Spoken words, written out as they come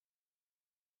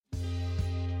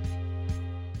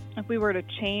If we were to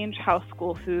change how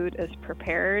school food is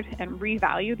prepared and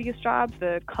revalue these jobs,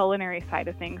 the culinary side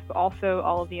of things, but also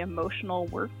all of the emotional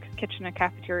work kitchen and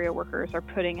cafeteria workers are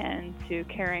putting into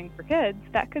caring for kids,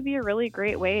 that could be a really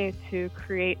great way to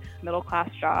create middle-class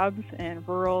jobs in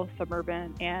rural,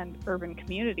 suburban, and urban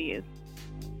communities.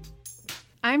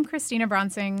 I'm Christina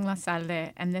Bronsing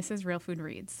Lasalde, and this is Real Food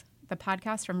Reads, the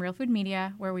podcast from Real Food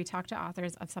Media, where we talk to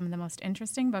authors of some of the most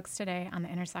interesting books today on the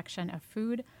intersection of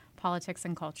food, politics,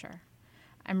 and culture.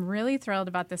 I'm really thrilled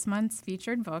about this month's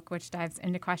featured book, which dives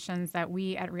into questions that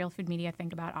we at Real Food Media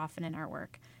think about often in our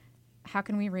work. How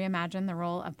can we reimagine the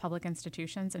role of public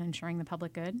institutions in ensuring the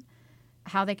public good?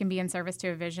 How they can be in service to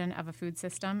a vision of a food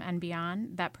system and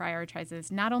beyond that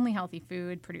prioritizes not only healthy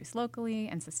food produced locally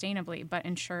and sustainably, but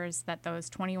ensures that those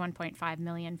 21.5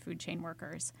 million food chain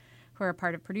workers who are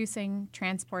part of producing,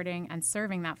 transporting, and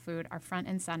serving that food are front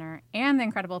and center, and the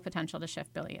incredible potential to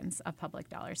shift billions of public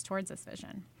dollars towards this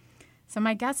vision. So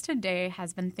my guest today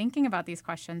has been thinking about these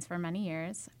questions for many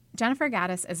years. Jennifer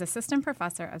Gaddis is Assistant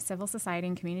Professor of Civil Society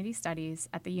and Community Studies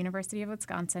at the University of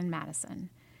Wisconsin-Madison.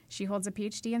 She holds a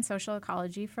PhD in social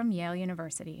ecology from Yale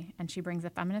University, and she brings a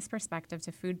feminist perspective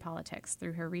to food politics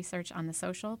through her research on the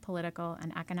social, political,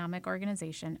 and economic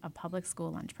organization of public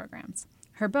school lunch programs.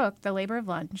 Her book, The Labor of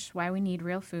Lunch: Why We Need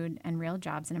Real Food and Real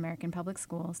Jobs in American Public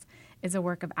Schools, is a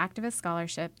work of activist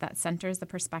scholarship that centers the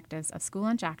perspectives of school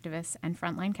lunch activists and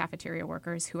frontline cafeteria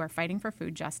workers who are fighting for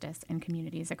food justice in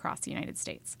communities across the United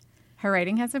States. Her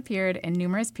writing has appeared in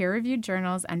numerous peer-reviewed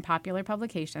journals and popular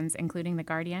publications, including The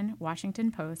Guardian,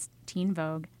 Washington Post, Teen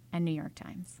Vogue, and New York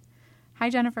Times.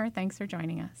 Hi, Jennifer. Thanks for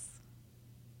joining us.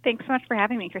 Thanks so much for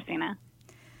having me, Christina.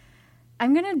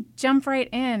 I'm going to jump right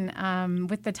in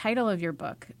with the title of your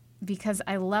book, because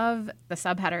I love the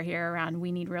subheader here around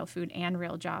we need real food and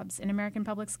real jobs in American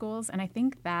public schools. And I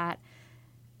think that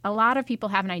a lot of people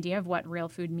have an idea of what real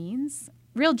food means.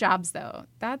 Real jobs, though,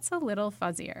 that's a little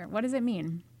fuzzier. What does it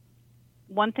mean?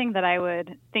 One thing that I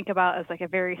would think about as like a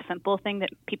very simple thing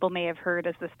that people may have heard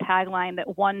is this tagline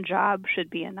that one job should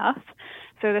be enough.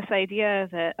 So this idea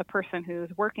that a person who's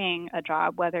working a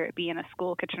job, whether it be in a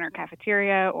school kitchen or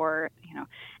cafeteria or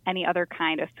any other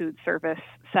kind of food service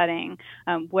setting,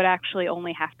 would actually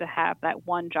only have to have that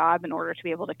one job in order to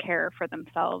be able to care for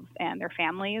themselves and their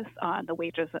families on the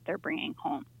wages that they're bringing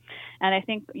home. And I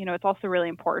think, it's also really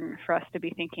important for us to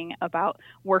be thinking about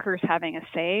workers having a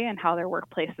say in how their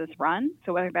workplaces run.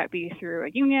 So whether that be through a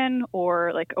union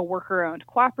or like a worker-owned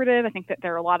cooperative, I think that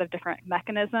there are a lot of different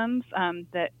mechanisms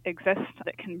that exist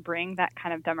that can bring that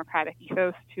kind of democratic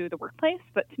ethos to the workplace.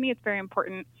 But to me, it's very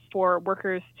important for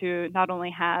workers to not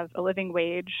only have a living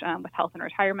wage with health and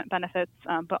retirement benefits,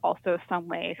 but also some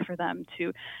way for them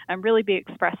to really be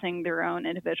expressing their own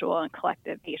individual and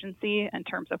collective agency in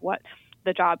terms of what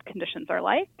the job conditions are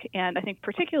like. And I think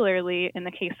particularly in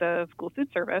the case of school food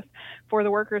service, for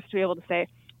the workers to be able to say,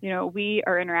 we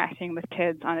are interacting with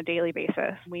kids on a daily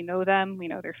basis. We know them, we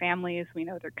know their families, we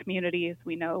know their communities,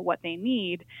 we know what they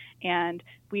need, and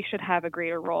we should have a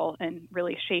greater role in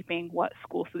really shaping what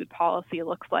school food policy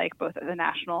looks like, both at the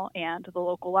national and the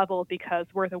local level, because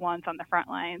we're the ones on the front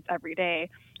lines every day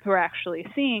who are actually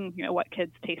seeing, what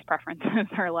kids' taste preferences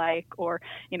are like, or,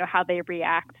 how they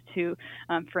react to,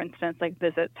 for instance, like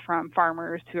visits from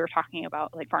farmers who are talking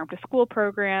about like farm to school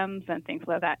programs and things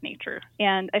of that nature.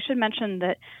 And I should mention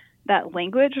that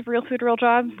language of real food, real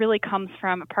jobs really comes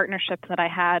from a partnership that I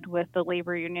had with the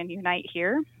labor union Unite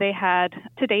Here. They had,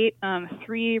 to date,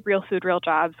 3 real food, real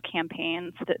jobs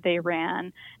campaigns that they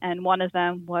ran, and one of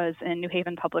them was in New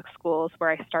Haven Public Schools,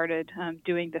 where I started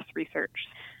doing this research.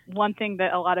 One thing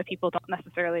that a lot of people don't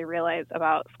necessarily realize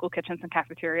about school kitchens and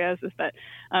cafeterias is that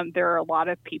there are a lot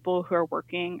of people who are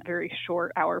working very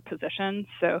short hour positions,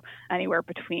 so anywhere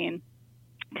between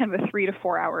kind of a 3 to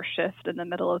 4 hour shift in the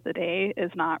middle of the day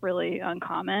is not really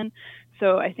uncommon.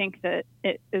 So I think that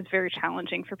it is very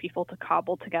challenging for people to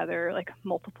cobble together like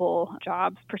multiple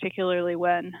jobs, particularly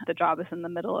when the job is in the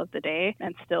middle of the day,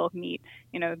 and still meet,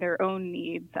 their own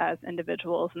needs as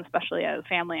individuals and especially as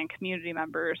family and community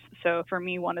members. So for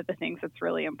me, one of the things that's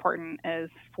really important is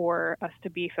for us to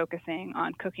be focusing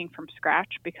on cooking from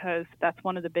scratch, because that's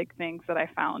one of the big things that I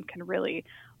found can really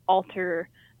alter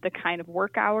the kind of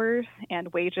work hours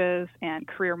and wages and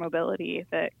career mobility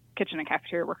that kitchen and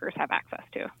cafeteria workers have access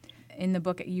to. In the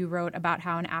book, you wrote about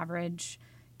how an average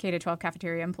K-12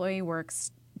 cafeteria employee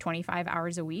works 25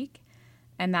 hours a week,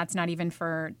 and that's not even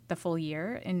for the full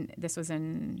year. And this was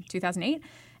in 2008.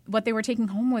 What they were taking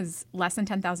home was less than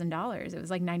 $10,000. It was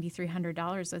like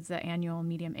 $9,300 was the annual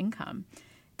median income.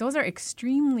 Those are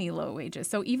extremely low wages.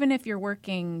 So even if you're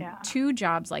working 2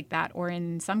 jobs like that, or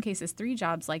in some cases 3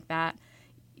 jobs like that,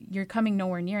 you're coming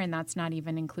nowhere near, and that's not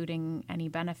even including any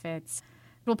benefits.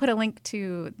 We'll put a link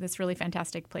to this really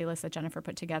fantastic playlist that Jennifer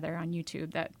put together on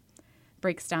YouTube that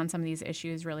breaks down some of these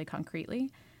issues really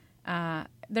concretely.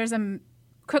 There's a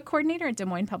cook coordinator at Des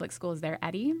Moines Public Schools there,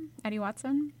 Eddie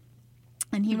Watson.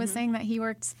 And he was saying that he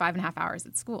worked 5.5 hours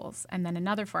at schools and then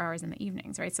another 4 hours in the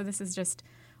evenings, right? So this is just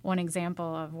one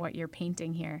example of what you're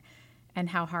painting here and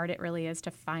how hard it really is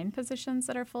to find positions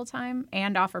that are full-time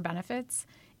and offer benefits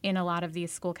in a lot of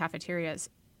these school cafeterias.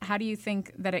 How do you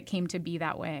think that it came to be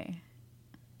that way?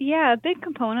 Yeah, a big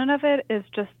component of it is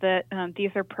just that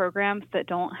these are programs that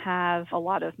don't have a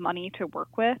lot of money to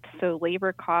work with. So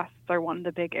labor costs are one of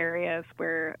the big areas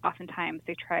where oftentimes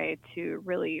they try to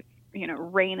really,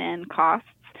 rein in costs.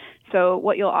 So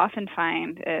what you'll often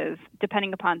find is,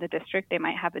 depending upon the district, they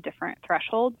might have a different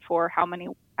threshold for how many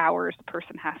hours a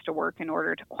person has to work in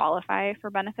order to qualify for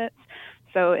benefits.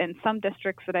 So in some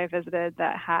districts that I visited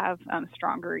that have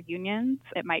stronger unions,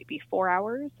 it might be 4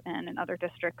 hours, and in other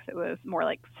districts it was more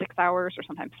like 6 hours or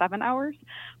sometimes 7 hours.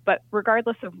 But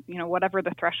regardless of whatever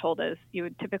the threshold is, you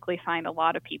would typically find a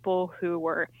lot of people who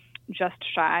were just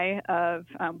shy of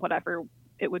whatever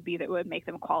it would be that would make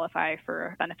them qualify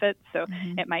for benefits. So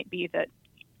it might be that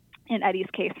in Eddie's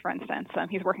case, for instance,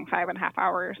 he's working 5.5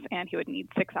 hours and he would need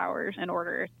 6 hours in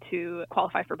order to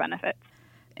qualify for benefits.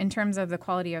 In terms of the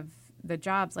quality of the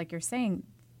jobs, like you're saying,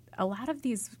 a lot of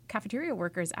these cafeteria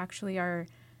workers actually are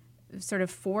sort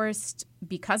of forced,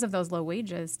 because of those low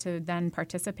wages, to then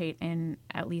participate in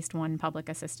at least one public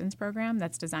assistance program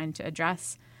that's designed to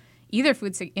address either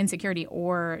food insecurity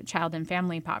or child and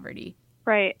family poverty.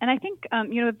 Right. And I think,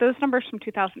 those numbers from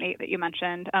 2008 that you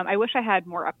mentioned, I wish I had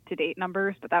more up-to-date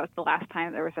numbers, but that was the last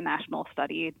time there was a national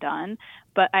study done.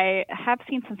 But I have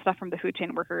seen some stuff from the Food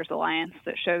Chain Workers Alliance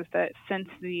that shows that since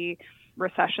the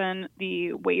recession,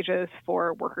 the wages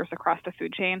for workers across the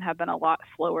food chain have been a lot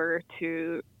slower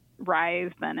to rise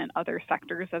than in other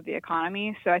sectors of the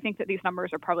economy. So I think that these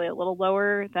numbers are probably a little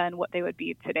lower than what they would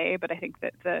be today, but I think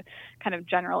that the kind of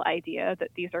general idea that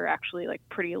these are actually like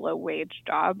pretty low wage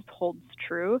jobs holds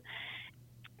true.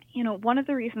 One of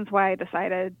the reasons why I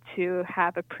decided to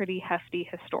have a pretty hefty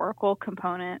historical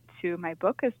component to my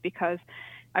book is because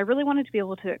I really wanted to be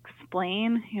able to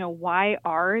explain, why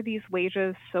are these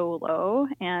wages so low,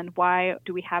 and why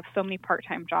do we have so many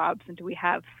part-time jobs, and do we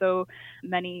have so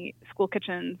many school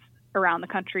kitchens around the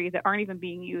country that aren't even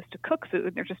being used to cook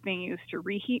food, they're just being used to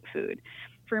reheat food.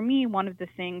 For me, one of the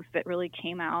things that really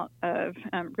came out of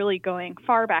really going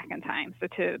far back in time, so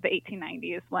to the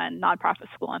 1890s when nonprofit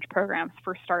school lunch programs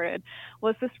first started,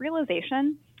 was this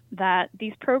realization that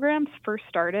these programs first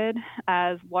started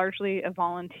as largely a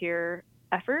volunteer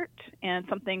effort and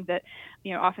something that,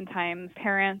 oftentimes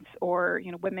parents or,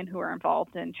 women who are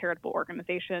involved in charitable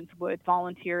organizations would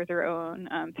volunteer their own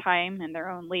time and their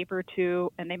own labor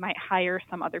to, and they might hire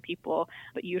some other people,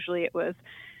 but usually it was,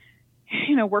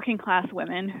 working class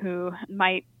women who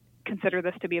might consider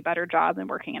this to be a better job than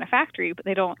working in a factory, but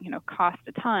they don't, cost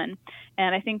a ton.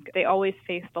 And I think they always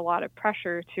faced a lot of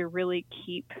pressure to really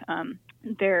keep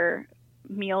their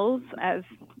meals as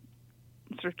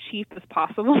sort of cheap as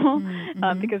possible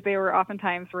because they were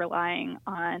oftentimes relying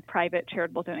on private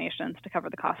charitable donations to cover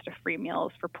the cost of free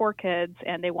meals for poor kids,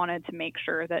 and they wanted to make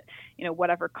sure that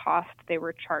whatever cost they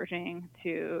were charging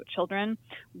to children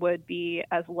would be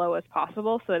as low as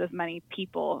possible so that as many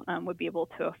people would be able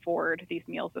to afford these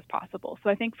meals as possible. So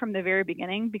I think from the very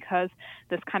beginning, because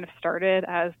this kind of started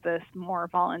as this more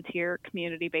volunteer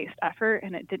community-based effort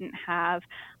and it didn't have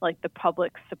like the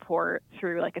public support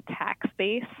through like a tax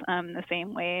base the same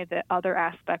way that other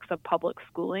aspects of public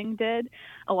schooling did,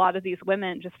 a lot of these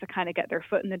women, just to kind of get their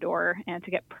foot in the door and to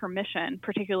get permission,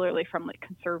 particularly from like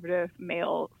conservative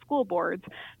male school boards,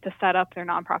 to set up their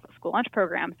nonprofit school lunch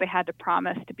programs, they had to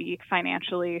promise to be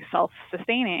financially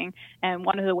self-sustaining. And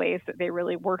one of the ways that they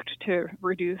really worked to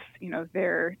reduce,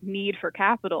 their need for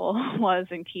capital was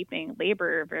in keeping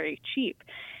labor very cheap.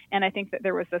 And I think that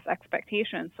there was this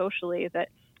expectation socially that,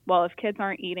 well, if kids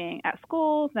aren't eating at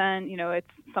school, then, it's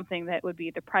something that would be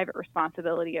the private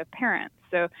responsibility of parents.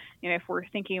 So, if we're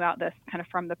thinking about this kind of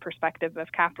from the perspective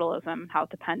of capitalism, how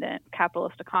dependent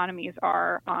capitalist economies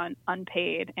are on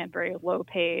unpaid and very low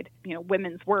paid,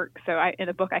 women's work. So in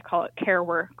the book, I call it care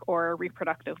work or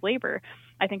reproductive labor.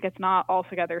 I think it's not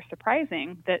altogether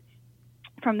surprising that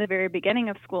from the very beginning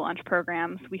of school lunch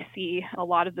programs, we see a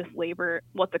lot of this labor,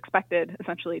 what's expected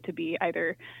essentially to be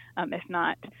either, if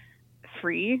not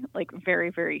free, like very,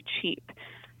 very cheap.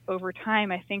 Over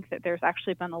time, I think that there's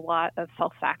actually been a lot of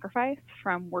self-sacrifice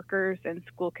from workers in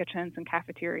school kitchens and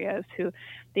cafeterias who,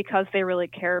 because they really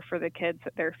care for the kids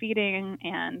that they're feeding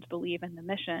and believe in the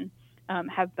mission,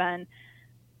 have been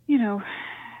you know,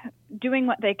 doing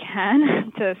what they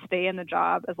can to stay in the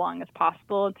job as long as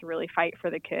possible and to really fight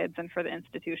for the kids and for the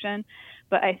institution.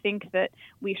 But I think that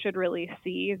we should really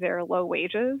see their low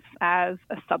wages as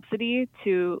a subsidy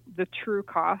to the true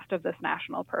cost of this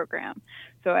national program.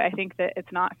 So I think that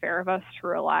it's not fair of us to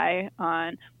rely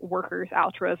on workers'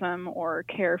 altruism or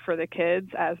care for the kids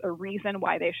as a reason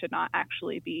why they should not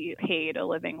actually be paid a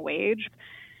living wage.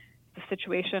 The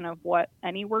situation of what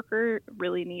any worker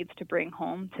really needs to bring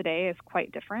home today is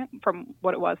quite different from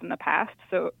what it was in the past.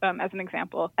 So as an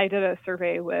example, I did a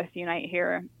survey with Unite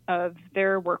Here of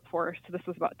their workforce. So this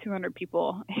was about 200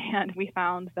 people, and we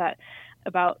found that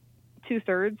about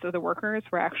 2/3 of the workers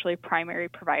were actually primary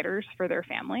providers for their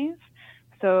families.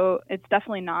 So it's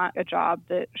definitely not a job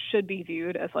that should be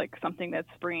viewed as like something that's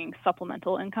bringing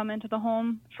supplemental income into the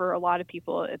home. For a lot of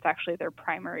people, it's actually their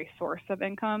primary source of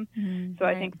income. So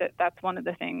right. I think that that's one of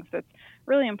the things that's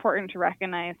really important to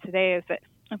recognize today is that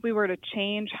if we were to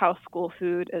change how school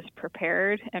food is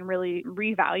prepared and really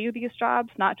revalue these jobs,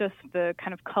 not just the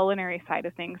kind of culinary side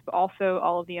of things, but also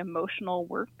all of the emotional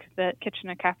work that kitchen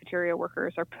and cafeteria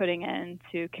workers are putting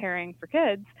into caring for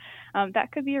kids,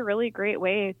 that could be a really great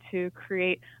way to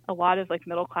create a lot of like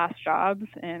middle class jobs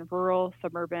in rural,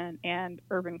 suburban, and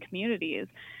urban communities.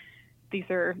 These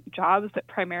are jobs that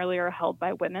primarily are held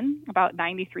by women. About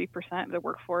 93% of the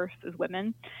workforce is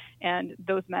women. And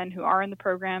those men who are in the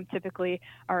program typically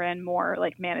are in more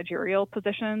like managerial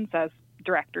positions as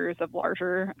directors of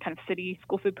larger kind of city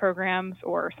school food programs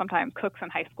or sometimes cooks in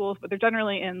high schools, but they're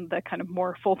generally in the kind of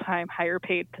more full-time, higher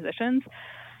paid positions.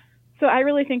 So I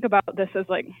really think about this as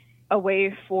like a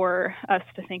way for us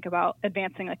to think about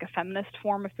advancing like a feminist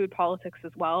form of food politics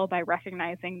as well, by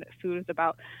recognizing that food is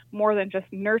about more than just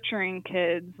nurturing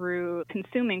kids through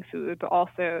consuming food, but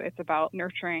also it's about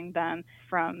nurturing them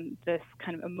from this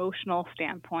kind of emotional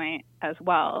standpoint as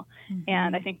well. Mm-hmm.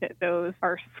 And I think that those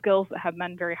are skills that have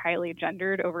been very highly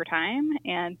gendered over time.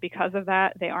 And because of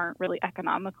that, they aren't really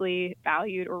economically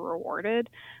valued or rewarded.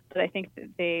 But I think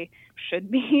that they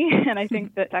should be. And I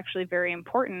think that's actually very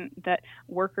important that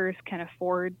workers can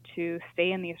afford to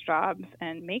stay in these jobs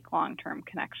and make long-term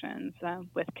connections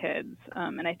with kids.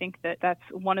 And I think that that's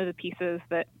one of the pieces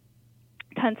that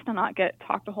tends to not get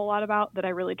talked a whole lot about that I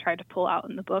really tried to pull out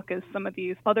in the book is some of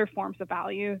these other forms of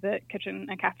value that kitchen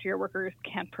and cafeteria workers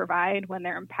can provide when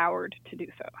they're empowered to do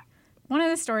so. One of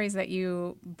the stories that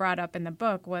you brought up in the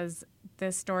book was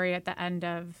this story at the end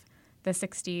of the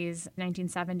 60s,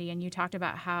 1970, and you talked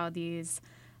about how these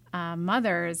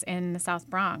mothers in the South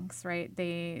Bronx, right,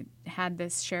 they had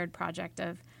this shared project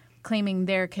of claiming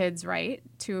their kids' right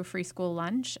to a free school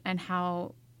lunch, and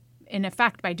how, in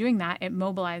effect, by doing that, it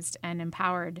mobilized and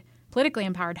politically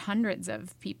empowered hundreds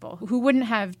of people who wouldn't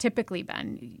have typically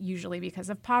been, usually because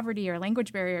of poverty or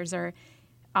language barriers or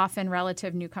often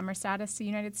relative newcomer status to the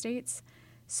United States.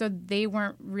 So they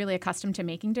weren't really accustomed to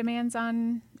making demands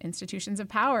on institutions of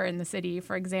power in the city,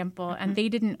 for example. Mm-hmm. And they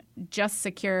didn't just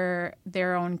secure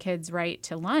their own kids' right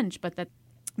to lunch, but that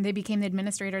they became the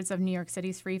administrators of New York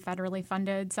City's free federally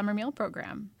funded summer meal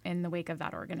program in the wake of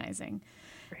that organizing.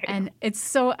 Right. And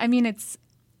it's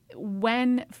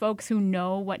when folks who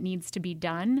know what needs to be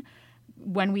done,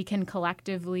 when we can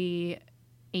collectively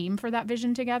aim for that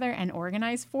vision together and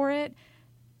organize for it,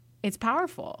 it's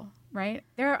powerful. Right?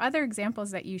 There are other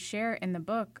examples that you share in the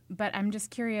book, but I'm just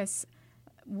curious,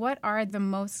 what are the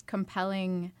most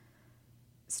compelling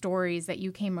stories that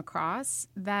you came across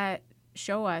that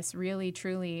show us really,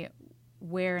 truly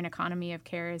where an economy of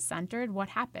care is centered? What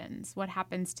happens? What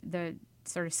happens to the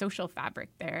sort of social fabric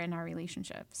there in our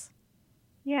relationships?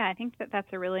 Yeah, I think that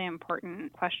that's a really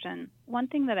important question. One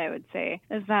thing that I would say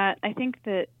is that I think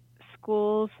that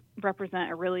schools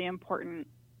represent a really important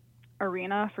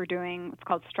arena for doing what's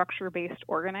called structure-based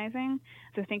organizing.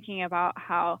 So thinking about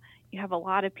how you have a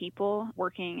lot of people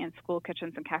working in school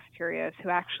kitchens and cafeterias who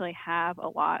actually have a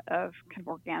lot of kind of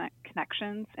organic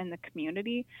connections in the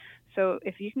community. So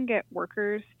if you can get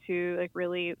workers to like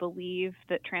really believe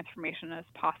that transformation is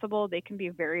possible, they can be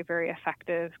very, very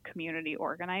effective community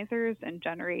organizers and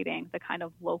generating the kind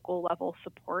of local level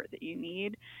support that you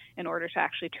need in order to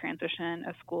actually transition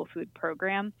a school food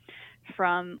program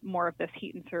from more of this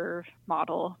heat and serve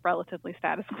model, relatively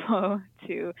status quo,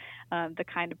 to the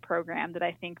kind of program that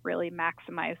I think really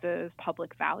maximizes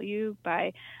public value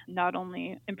by not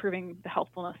only improving the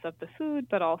healthfulness of the food,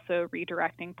 but also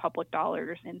redirecting public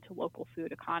dollars into local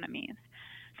food economies.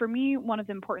 For me, one of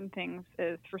the important things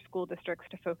is for school districts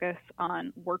to focus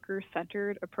on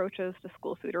worker-centered approaches to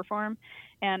school food reform.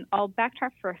 And I'll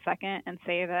backtrack for a second and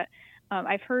say that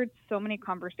I've heard so many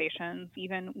conversations,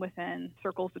 even within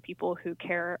circles of people who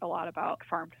care a lot about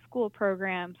farm-to-school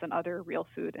programs and other real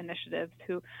food initiatives,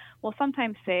 who will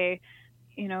sometimes say,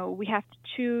 we have to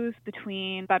choose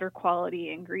between better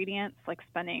quality ingredients, like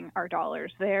spending our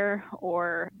dollars there,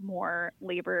 or more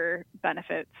labor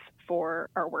benefits for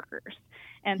our workers.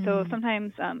 And so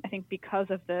sometimes I think because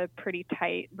of the pretty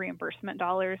tight reimbursement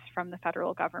dollars from the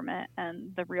federal government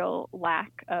and the real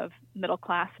lack of middle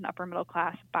class and upper middle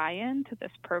class buy-in to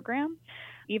this program,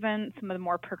 even some of the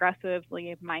more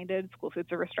progressively minded school food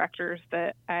service directors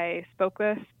that I spoke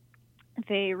with,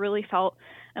 they really felt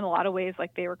in a lot of ways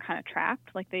like they were kind of trapped,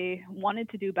 like they wanted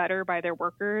to do better by their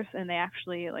workers and they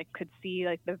actually could see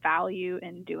the value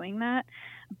in doing that.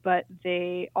 But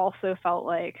they also felt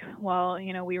like, well,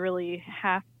 we really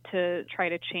have to try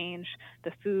to change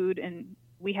the food and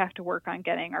we have to work on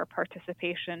getting our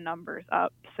participation numbers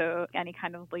up. So any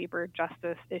kind of labor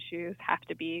justice issues have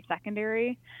to be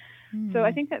secondary. So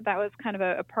I think that was kind of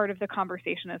a part of the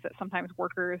conversation, is that sometimes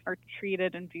workers are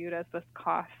treated and viewed as this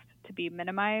cost to be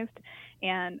minimized.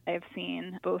 And I've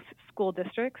seen both school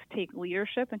districts take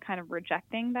leadership in kind of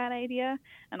rejecting that idea,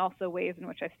 and also ways in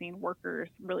which I've seen workers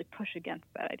really push against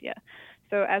that idea.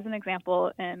 So as an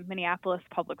example, in Minneapolis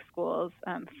public schools,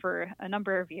 for a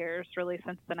number of years, really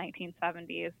since the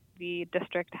 1970s, the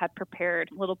district had prepared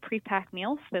little pre-packed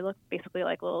meals. They look basically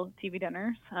like little TV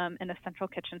dinners in a central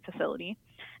kitchen facility.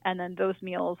 And then those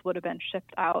meals would have been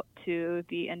shipped out to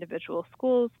the individual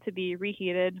schools to be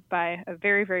reheated by a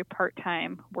very, very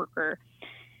part-time worker.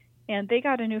 And they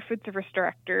got a new food service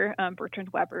director, Bertrand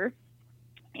Weber.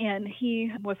 And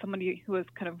he was somebody who was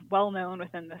kind of well known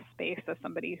within this space as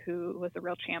somebody who was a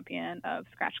real champion of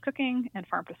scratch cooking and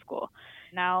farm to school.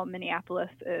 Now Minneapolis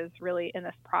is really in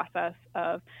this process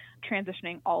of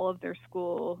transitioning all of their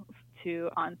schools to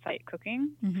on-site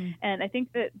cooking. And I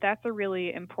think that that's a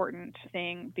really important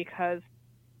thing, because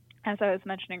as I was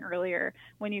mentioning earlier,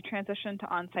 when you transition to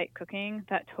on-site cooking,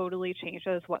 that totally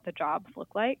changes what the jobs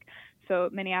look like. So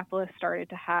Minneapolis started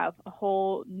to have a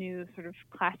whole new sort of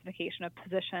classification of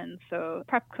positions. So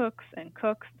prep cooks and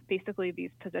cooks, basically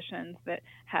these positions that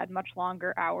had much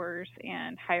longer hours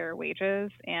and higher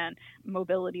wages and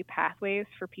mobility pathways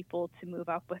for people to move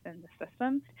up within the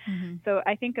system. So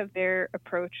I think of their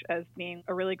approach as being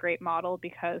a really great model,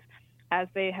 because as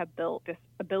they have built this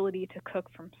ability to cook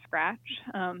from scratch,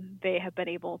 they have been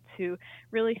able to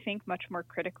really think much more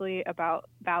critically about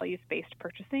values-based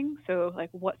purchasing. So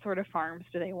what sort of farms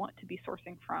do they want to be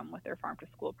sourcing from with their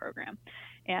farm-to-school program?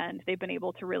 And they've been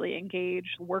able to really engage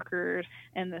workers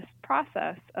in this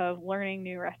process of learning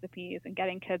new recipes and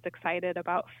getting kids excited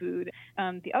about food.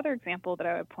 The other example that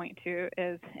I would point to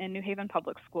is in New Haven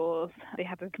Public Schools. They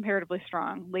have a comparatively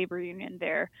strong labor union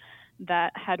there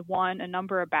that had won a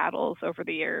number of battles over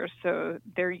the years. So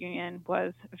their union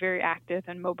was very active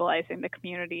in mobilizing the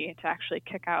community to actually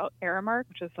kick out Aramark,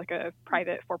 which is a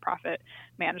private for-profit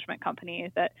management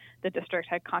company that the district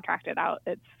had contracted out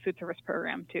its food service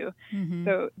program to.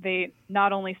 So they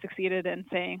not only succeeded in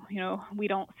saying, we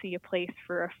don't see a place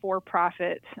for a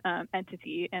for-profit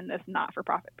entity in this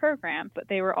not-for-profit program, but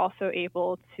they were also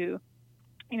able to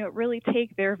really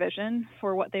take their vision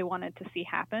for what they wanted to see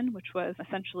happen, which was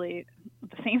essentially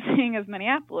the same thing as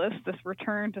Minneapolis, this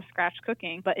return to scratch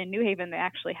cooking. But in New Haven, they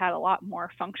actually had a lot more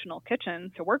functional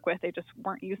kitchens to work with. They just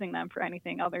weren't using them for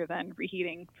anything other than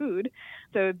reheating food.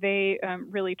 So they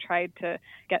really tried to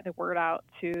get the word out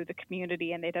to the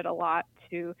community, and they did a lot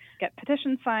to get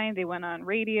petitions signed. They went on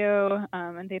radio,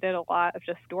 and they did a lot of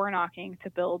just door knocking to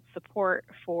build support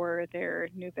for their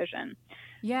new vision.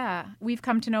 Yeah, we've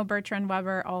come to know Bertrand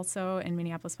Weber also in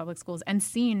Minneapolis Public Schools and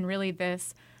seen really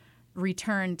this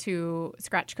return to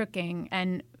scratch cooking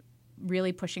and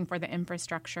really pushing for the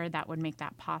infrastructure that would make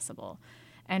that possible.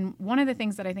 And one of the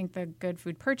things that I think the Good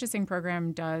Food Purchasing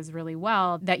Program does really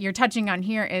well that you're touching on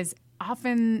here is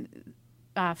often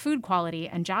food quality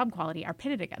and job quality are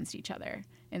pitted against each other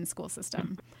in the school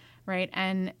system, right?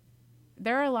 And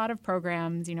there are a lot of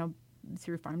programs,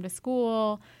 through Farm to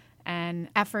School and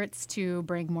efforts to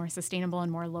bring more sustainable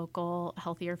and more local,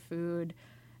 healthier food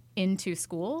into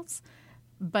schools.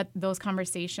 But those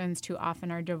conversations too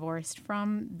often are divorced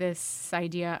from this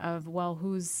idea of, well,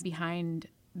 who's behind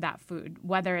that food,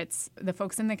 whether it's the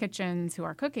folks in the kitchens who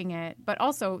are cooking it, but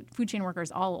also food chain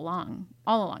workers all along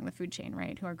the food chain,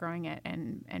 right, who are growing it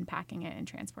and packing it and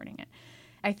transporting it.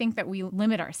 I think that we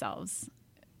limit ourselves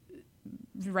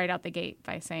right out the gate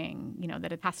by saying,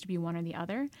 that it has to be one or the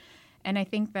other. And I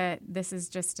think that this is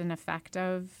just an effect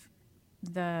of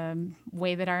the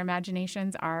way that our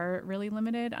imaginations are really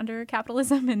limited under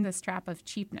capitalism and this trap of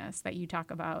cheapness that you talk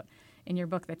about in your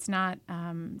book that's not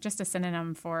just a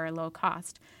synonym for low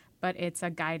cost, but it's a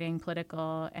guiding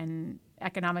political and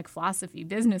economic philosophy,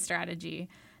 business strategy,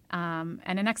 and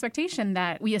an expectation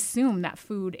that we assume that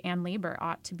food and labor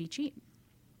ought to be cheap.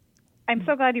 I'm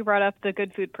so glad you brought up the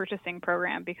Good Food Purchasing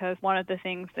Program, because one of the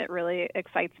things that really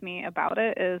excites me about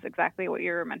it is exactly what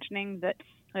you were mentioning, that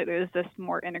there's this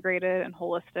more integrated and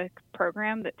holistic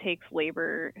program that takes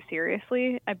labor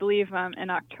seriously. I believe in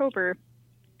October,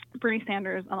 Bernie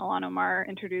Sanders and Ilhan Omar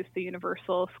introduced the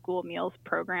Universal School Meals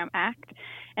Program Act.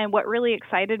 And what really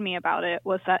excited me about it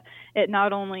was that it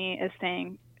not only is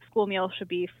saying school meals should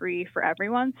be free for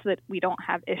everyone so that we don't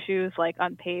have issues like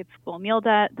unpaid school meal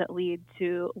debt that lead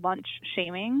to lunch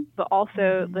shaming, but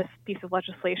also this piece of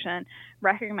legislation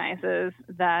recognizes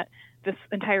that this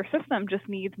entire system just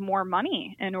needs more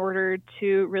money in order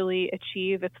to really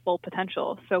achieve its full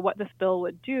potential. So what this bill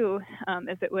would do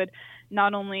is it would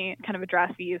not only kind of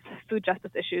address these food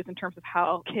justice issues in terms of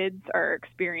how kids are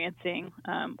experiencing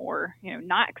or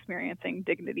not experiencing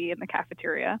dignity in the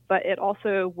cafeteria, but it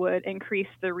also would increase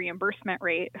the reimbursement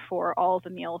rate for all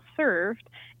the meals served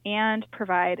and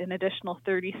provide an additional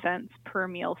 30 cents per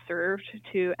meal served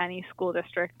to any school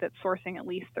district that's sourcing at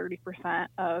least 30%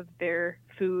 of their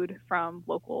food from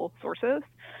local sources.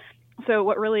 So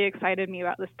what really excited me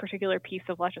about this particular piece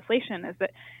of legislation is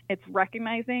that it's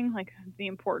recognizing like the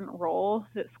important role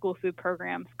that school food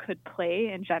programs could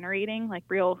play in generating like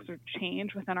real sort of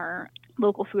change within our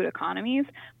local food economies,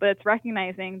 but it's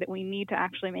recognizing that we need to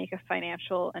actually make a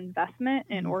financial investment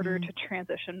in order to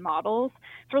transition models.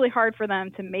 It's really hard for them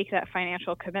to make that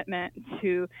financial commitment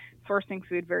to sourcing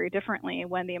food very differently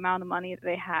when the amount of money that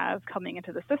they have coming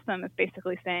into the system is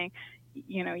basically saying,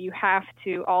 you have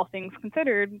to, all things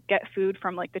considered, get food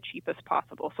from like the cheapest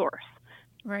possible source.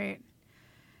 Right.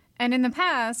 And in the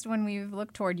past, when we've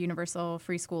looked toward universal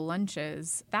free school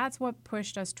lunches, that's what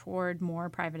pushed us toward more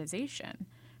privatization,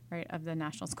 right, of the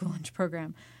National School Lunch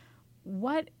Program.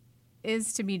 What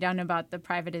is to be done about the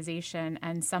privatization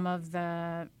and some of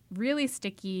the really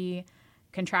sticky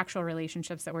contractual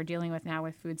relationships that we're dealing with now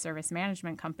with food service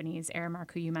management companies,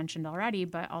 Aramark, who you mentioned already,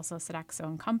 but also Sodexo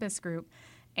and Compass Group,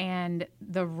 and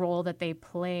the role that they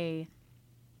play?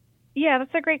 Yeah,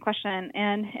 that's a great question.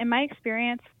 And in my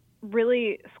experience,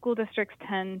 really school districts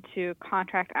tend to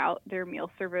contract out their meal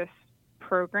service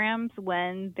programs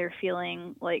when they're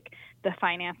feeling like the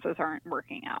finances aren't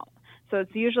working out. So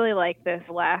it's usually like this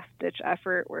last-ditch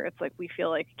effort where it's like we feel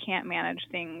like we can't manage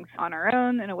things on our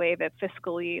own in a way that's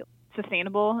fiscally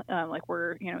sustainable, like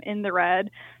we're in the red,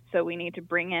 so we need to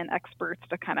bring in experts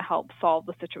to kind of help solve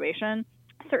the situation.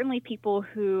 Certainly people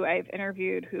who I've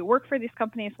interviewed who work for these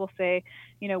companies will say,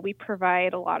 we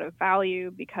provide a lot of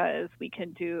value because we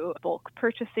can do bulk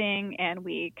purchasing and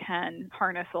we can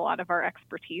harness a lot of our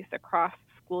expertise across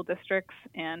school districts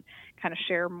and kind of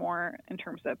share more in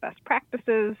terms of best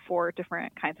practices for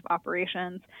different kinds of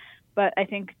operations. But I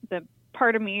think the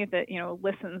part of me that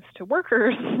listens to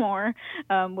workers more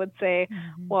would say,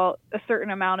 well, a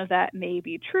certain amount of that may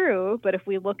be true, but if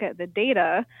we look at the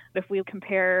data, if we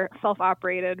compare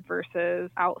self-operated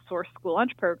versus outsourced school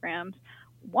lunch programs,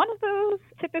 one of those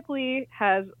typically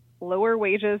has lower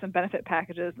wages and benefit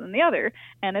packages than the other,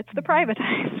 and it's the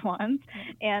privatized ones.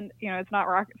 And it's not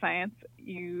rocket science.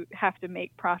 You have to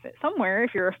make profit somewhere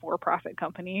if you're a for-profit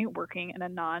company working in a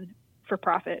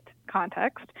non-for-profit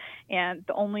context, and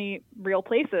the only real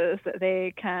places that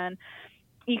they can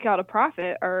eke out a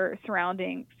profit are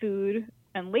surrounding food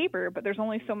and labor, but there's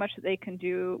only so much that they can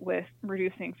do with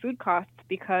reducing food costs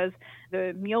because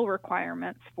the meal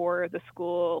requirements for the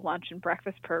school lunch and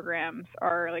breakfast programs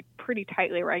are like pretty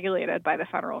tightly regulated by the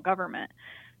federal government.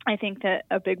 I think that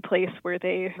a big place where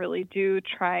they really do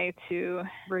try to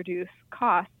reduce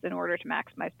costs in order to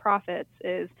maximize profits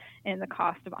is in the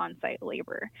cost of on-site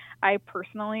labor. I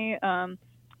personally am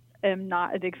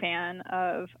not a big fan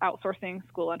of outsourcing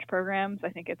school lunch programs. I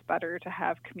think it's better to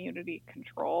have community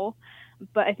control.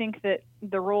 But I think that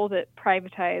the role that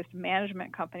privatized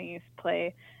management companies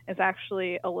play is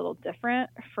actually a little different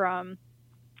from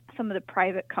some of the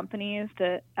private companies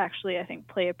that actually, I think,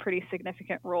 play a pretty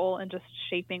significant role in just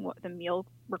shaping what the meal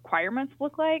requirements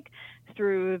look like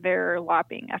through their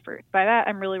lobbying efforts. By that,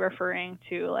 I'm really referring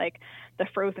to like the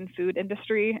frozen food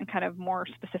industry and kind of more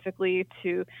specifically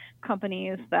to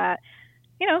companies that,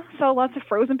 sell lots of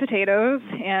frozen potatoes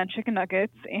and chicken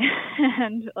nuggets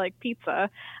and like pizza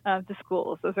to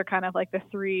schools. Those are kind of like the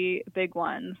three big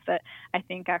ones that I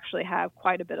think actually have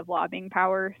quite a bit of lobbying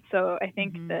power. So I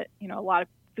think that, a lot of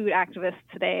food activists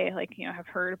today, have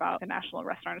heard about the National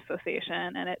Restaurant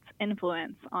Association and its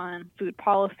influence on food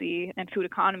policy and food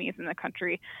economies in the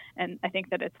country. And I think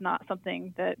that it's not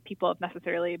something that people have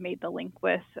necessarily made the link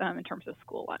with in terms of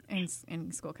school lunch.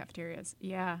 In school cafeterias.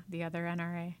 Yeah, the other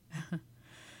NRA.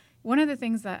 One of the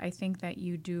things that I think that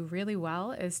you do really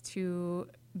well is to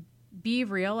be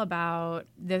real about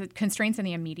the constraints in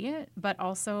the immediate, but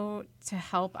also to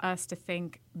help us to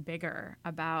think bigger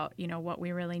about, what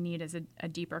we really need is a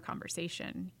deeper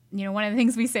conversation. One of the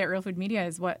things we say at Real Food Media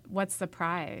is what's the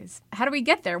prize? How do we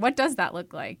get there? What does that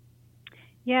look like?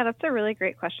 Yeah, that's a really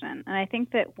great question. And I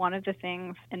think that one of the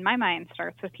things in my mind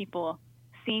starts with people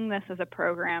seeing this as a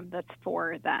program that's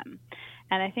for them.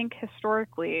 And I think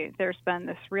historically there's been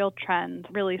this real trend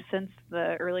really since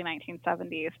the early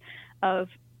 1970s of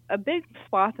a big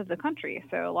swath of the country.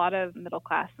 So a lot of middle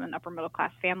class and upper middle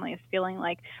class families feeling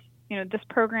like, this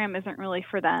program isn't really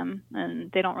for them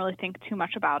and they don't really think too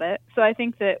much about it. So I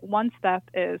think that one step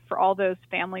is for all those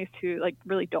families who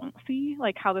really don't see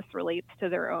how this relates to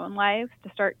their own lives,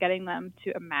 to start getting them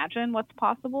to imagine what's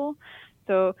possible.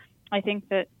 So I think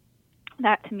that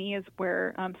to me is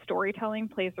where storytelling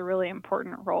plays a really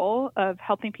important role of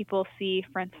helping people see,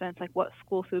 for instance, what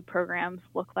school food programs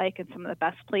look like in some of the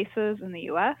best places in the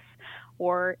U.S.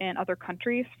 or in other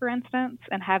countries, for instance,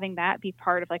 and having that be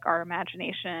part of our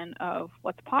imagination of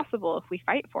what's possible if we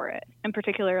fight for it. In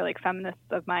particular, feminists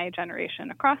of my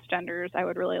generation across genders, I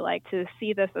would really like to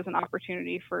see this as an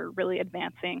opportunity for really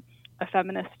advancing a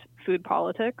feminist food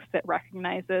politics that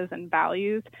recognizes and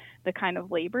values the kind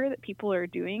of labor that people are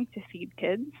doing to feed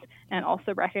kids, and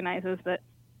also recognizes that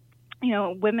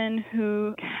women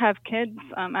who have kids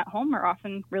at home are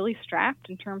often really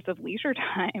strapped in terms of leisure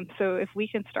time. So if we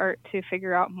can start to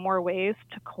figure out more ways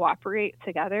to cooperate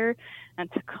together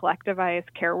and to collectivize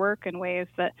care work in ways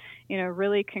that,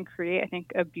 really can create, I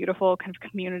think, a beautiful kind of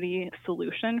community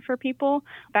solution for people,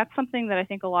 that's something that I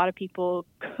think a lot of people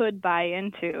could buy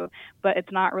into, but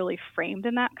it's not really framed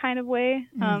in that kind of way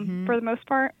for the most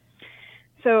part.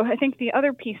 So I think the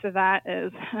other piece of that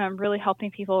is really helping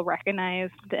people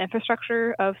recognize the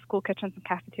infrastructure of school kitchens and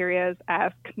cafeterias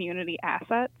as community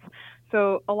assets.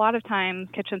 So a lot of times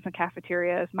kitchens and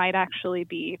cafeterias might actually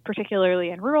be, particularly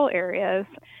in rural areas,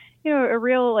 a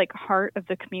real heart of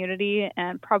the community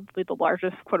and probably the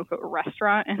largest quote unquote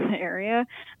restaurant in the area.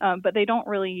 But they don't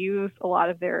really use a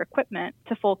lot of their equipment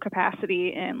to full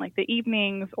capacity in the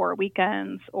evenings or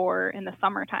weekends or in the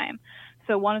summertime.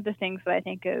 So one of the things that I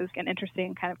think is an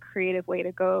interesting kind of creative way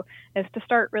to go is to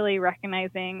start really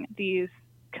recognizing these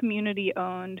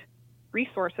community-owned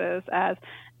resources as,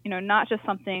 not just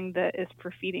something that is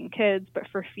for feeding kids, but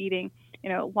for feeding,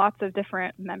 lots of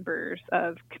different members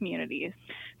of communities.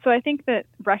 So I think that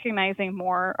recognizing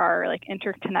more our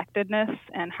interconnectedness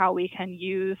and how we can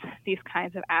use these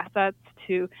kinds of assets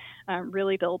to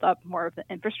really build up more of the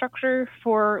infrastructure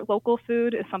for local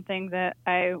food is something that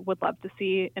I would love to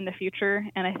see in the future.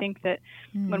 And I think that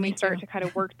when we start to kind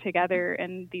of work together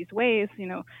in these ways,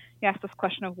 you ask this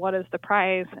question of what is the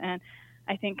prize? And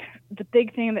I think the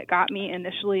big thing that got me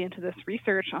initially into this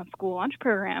research on school lunch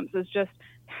programs is just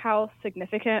how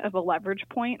significant of a leverage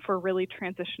point for really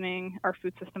transitioning our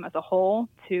food system as a whole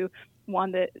to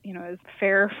one that, is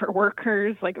fair for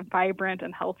workers, vibrant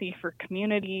and healthy for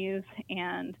communities,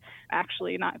 and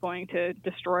actually not going to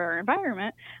destroy our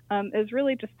environment, is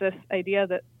really just this idea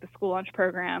that the school lunch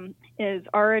program is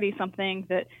already something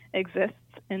that exists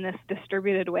in this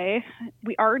distributed way.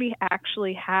 We already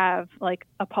actually have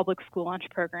a public school lunch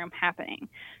program happening.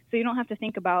 So you don't have to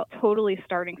think about totally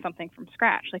starting something from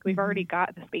scratch. We've already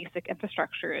got this basic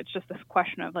infrastructure. It's just this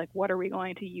question of what are we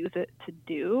going to use it to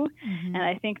do? And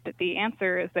I think that the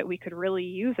answer is that we could really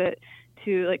use it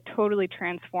to totally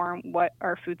transform what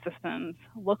our food systems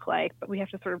look like, but we have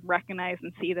to sort of recognize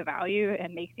and see the value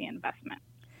and make the investment.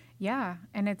 Yeah,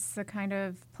 and it's the kind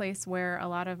of place where a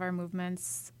lot of our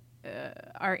movements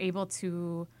are able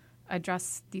to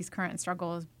address these current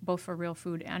struggles, both for real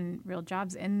food and real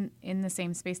jobs in the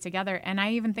same space together. And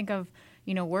I even think of,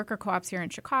 worker co-ops here in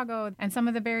Chicago and some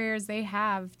of the barriers they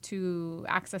have to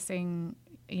accessing,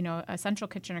 a central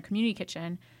kitchen or community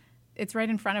kitchen. It's right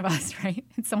in front of us, right?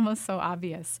 It's almost so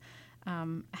obvious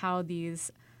how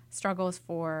these struggles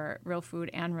for real food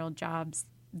and real jobs,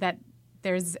 that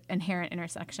there's inherent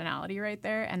intersectionality right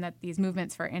there, and that these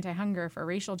movements for anti-hunger, for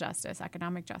racial justice,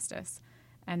 economic justice,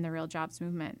 and the real jobs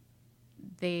movement,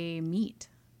 they meet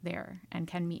there and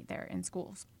can meet there in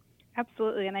schools.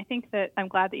 Absolutely. And I think that I'm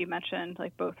glad that you mentioned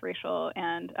like both racial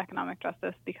and economic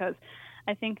justice, because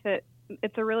I think that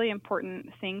it's a really important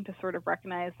thing to sort of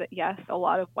recognize that, yes, a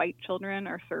lot of white children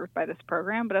are served by this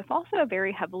program, but it's also a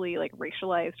very heavily like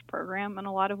racialized program in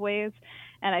a lot of ways.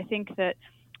 And I think that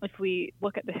if we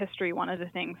look at the history, one of the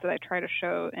things that I try to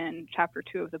show in chapter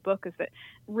 2 of the book is that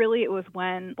really it was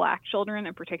when Black children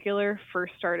in particular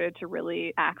first started to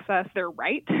really access their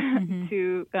right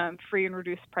to free and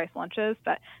reduced price lunches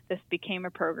that this became a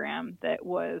program that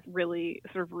was really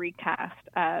sort of recast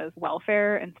as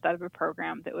welfare instead of a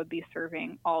program that would be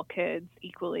serving all kids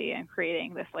equally and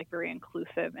creating this like very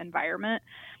inclusive environment.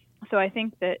 So I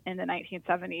think that in the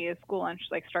 1970s, school lunch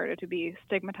like started to be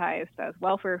stigmatized as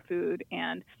welfare food,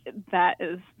 and that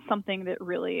is something that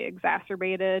really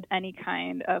exacerbated any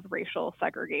kind of racial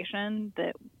segregation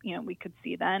that, you know, we could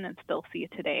see then and still see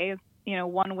today. You know,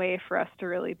 one way for us to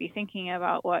really be thinking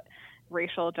about what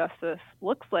racial justice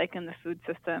looks like in the food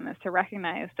system is to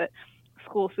recognize that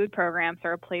school food programs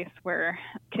are a place where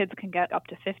kids can get up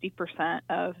to 50%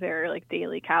 of their like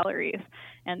daily calories,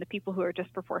 and the people who are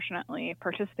disproportionately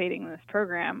participating in this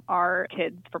program are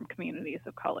kids from communities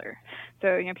of color.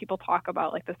 So, you know, people talk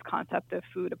about like this concept of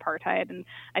food apartheid, and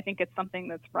I think it's something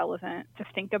that's relevant to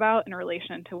think about in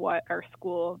relation to what our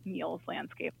school meals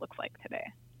landscape looks like today.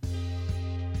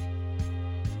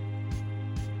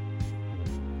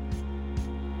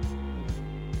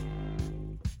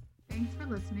 Thanks for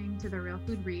listening to the Real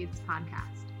Food Reads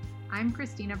podcast. I'm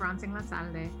Christina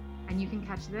Bronsing-LaSalde, and you can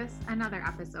catch this and other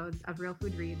episodes of Real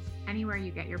Food Reads anywhere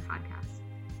you get your podcasts.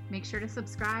 Make sure to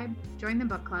subscribe, join the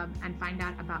book club, and find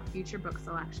out about future book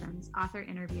selections, author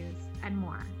interviews, and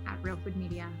more at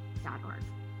realfoodmedia.org.